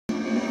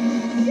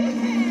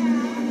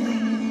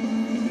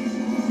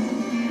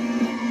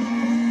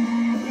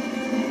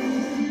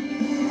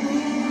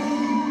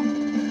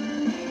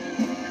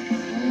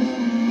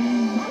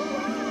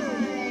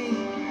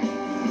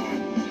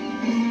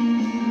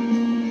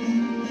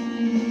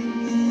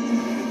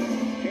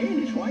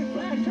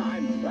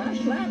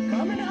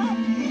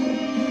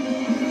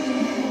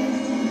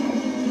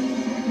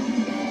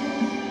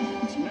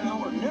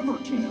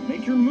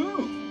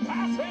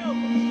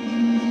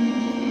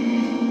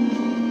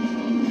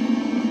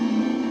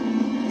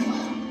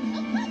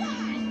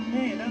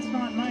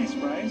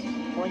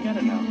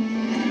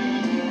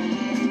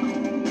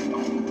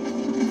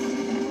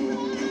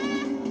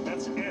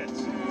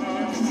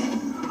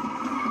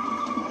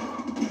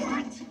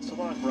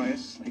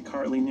Bryce. I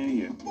hardly knew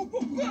you. Come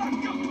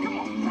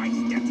on, Bryce,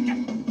 get.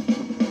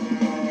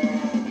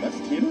 That's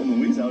Tina and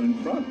Louise out in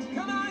front.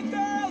 Come on,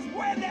 girls,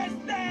 win this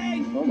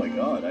thing! Oh my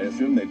god, I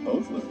assume they'd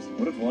both lose.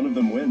 What if one of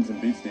them wins and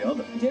beats the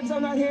other? Tips,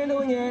 I'm not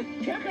handling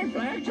it. Checkered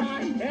flag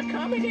time. They're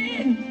coming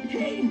in.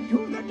 Team,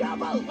 do the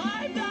double.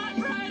 I'm not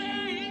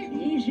ready.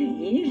 Easy,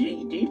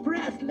 easy. Deep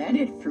breath. Let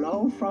it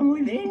flow from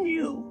within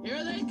you.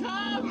 Here they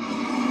come.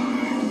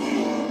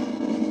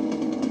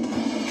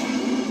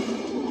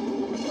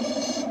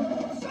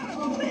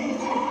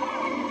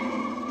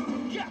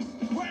 Yes!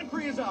 Grand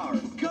Prix is ours!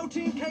 Go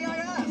Team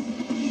KIS!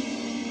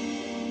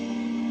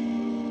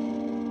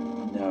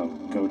 No,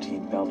 go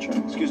Team Belcher.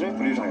 Excuse me?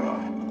 What are you talking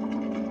about?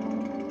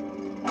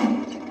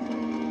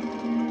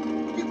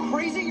 You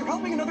crazy? You're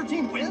helping another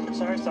team win?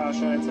 Sorry,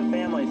 Sasha. It's a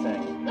family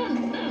thing.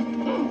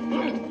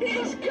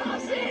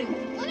 Disgusting!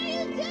 What are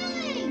you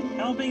doing?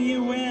 Helping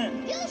you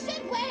win. You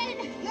should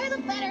win. You're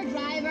the better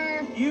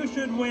driver. You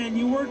should win.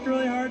 You worked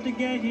really hard to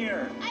get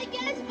here. I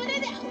guess, but I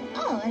just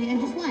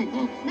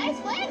won. Nice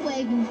flag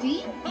waving,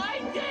 team. I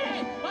did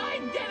it!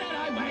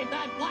 I made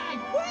that flag!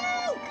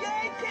 Woo!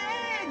 Yay,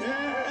 kids!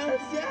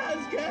 Yes,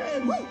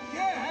 kids! Woo!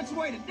 Yeah, that's the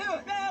way to do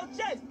it!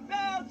 Belches!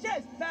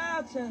 Belches!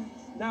 Belches!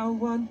 Now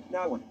one,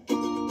 now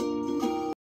one.